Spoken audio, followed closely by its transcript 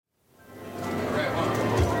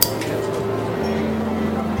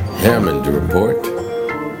Hammond report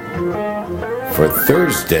for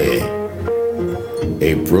Thursday,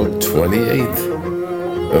 April 28th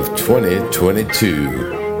of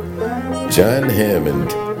 2022. John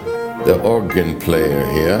Hammond, the organ player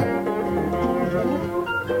here,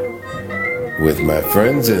 with my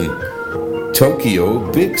friends in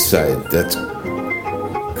Tokyo Big Side. That's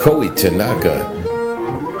Koei Tanaka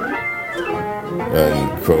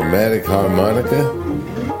on chromatic harmonica,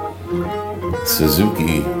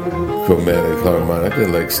 Suzuki chromatic harmonica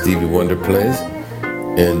like Stevie Wonder plays,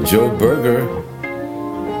 and Joe Berger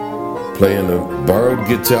playing a borrowed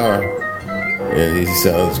guitar, and he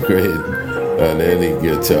sounds great on any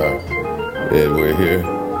guitar. And we're here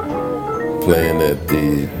playing at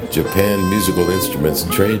the Japan Musical Instruments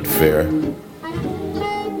Trade Fair.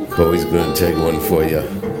 Koei's going to take one for you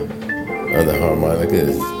on the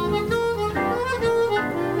harmonica.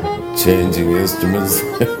 Changing instruments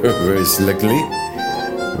very slickly.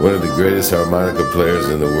 One of the greatest harmonica players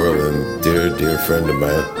in the world, and dear friend of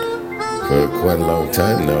mine for quite a long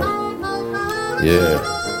time now. Yeah.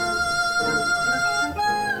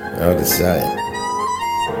 Out of sight.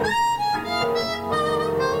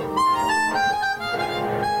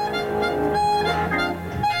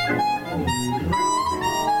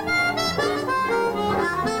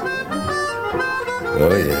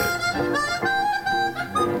 Oh yeah.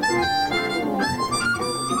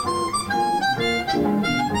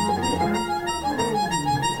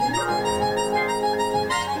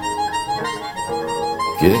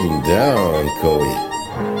 Getting down, Koei.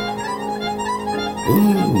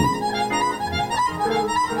 Ooh.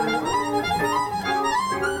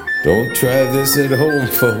 Don't try this at home,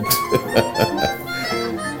 folks.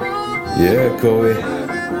 Yeah, Koei.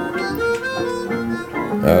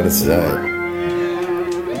 Out of sight.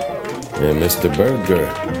 And Mr. Berger.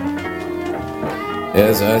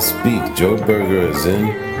 As I speak, Joe Berger is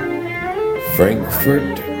in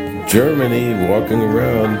Frankfurt, Germany, walking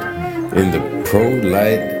around in the Pro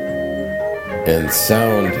Light and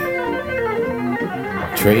Sound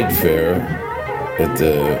Trade Fair at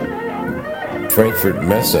the Frankfurt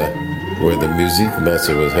Messe, where the Musik Messe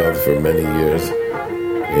was held for many years.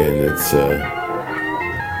 And it's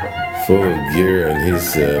full of gear, and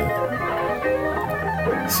he's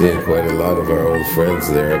seeing quite a lot of our old friends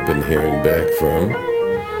there. I've been hearing back from.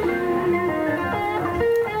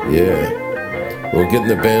 Yeah. We're getting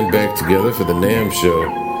the band back together for the NAMM show.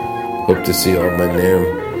 Hope to see all my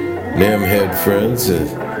NAMM head friends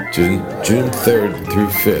June 3rd through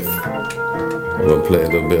 5th. I'm going to play a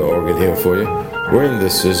little bit of organ here for you. We're in the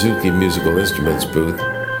Suzuki Musical Instruments booth.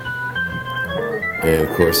 And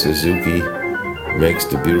of course, Suzuki makes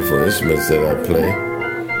the beautiful instruments that I play.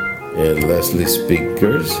 And Leslie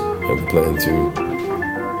speakers. I'm playing through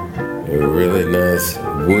a really nice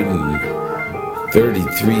wooden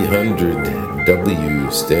 3300 W,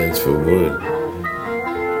 stands for wood.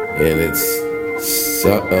 And it's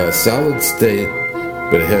solid state,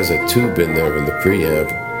 but it has a tube in there in the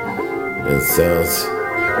preamp. And it sounds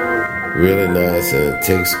really nice, and it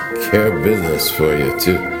takes care of business for you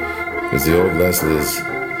too. Because the old Leslies,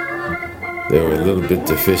 they were a little bit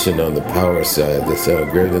deficient on the power side. They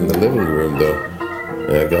sound great in the living room though.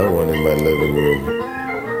 And I got one in my living room.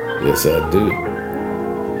 Yes, I do.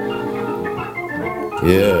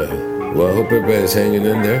 Yeah, well, I hope everybody's hanging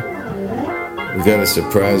in there. We got a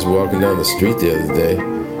surprise walking down the street the other day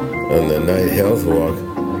on the night health walk.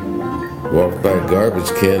 Walked by a garbage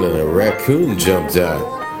can and a raccoon jumped out.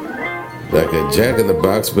 Like a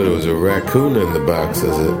jack-in-the-box, but it was a raccoon in the box.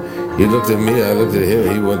 I said, he looked at me, I looked at him.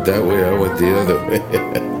 He went that way, I went the other way.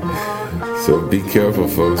 So be careful,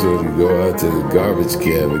 folks, when you go out to the garbage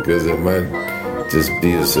can, because there might just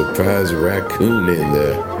be a surprise raccoon in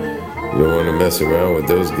there. You don't want to mess around with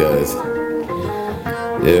those guys.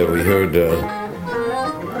 Yeah, we heard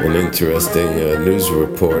an interesting news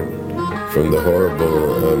report from the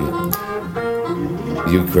horrible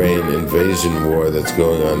Ukraine invasion war that's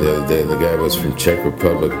going on the other day. The guy was from Czech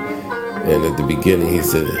Republic, and at the beginning he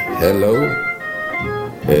said hello.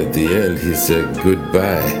 At the end he said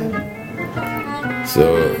goodbye.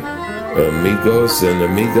 So, amigos and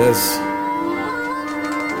amigas,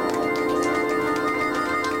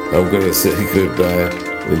 I'm going to say goodbye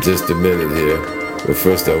in just a minute here. But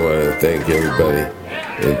first I want to thank everybody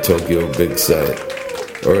in Tokyo Big Side.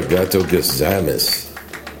 Arigato gozaimasu.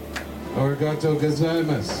 Arigato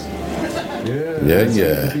gozaimasu.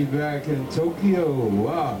 Yeah. To be back in Tokyo.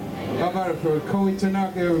 Wow. How about it for Koei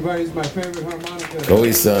Tanaka, everybody? He's my favorite harmonica.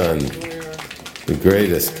 Koei-san, the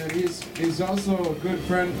greatest. And he's also a good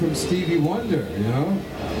friend from Stevie Wonder, you know?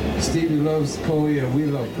 Stevie loves Coey and we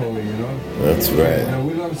love Coey, you know. That's right. And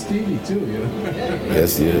we love Stevie too, you know.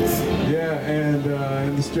 Yes, he is. Yeah, and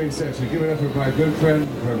in the string section, give it up for my good friend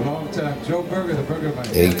for a long time, Joe Berger, the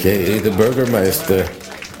Burgermeister. AKA the Burgermeister.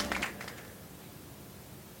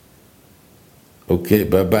 Okay,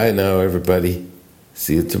 bye-bye now, everybody.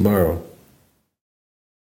 See you tomorrow.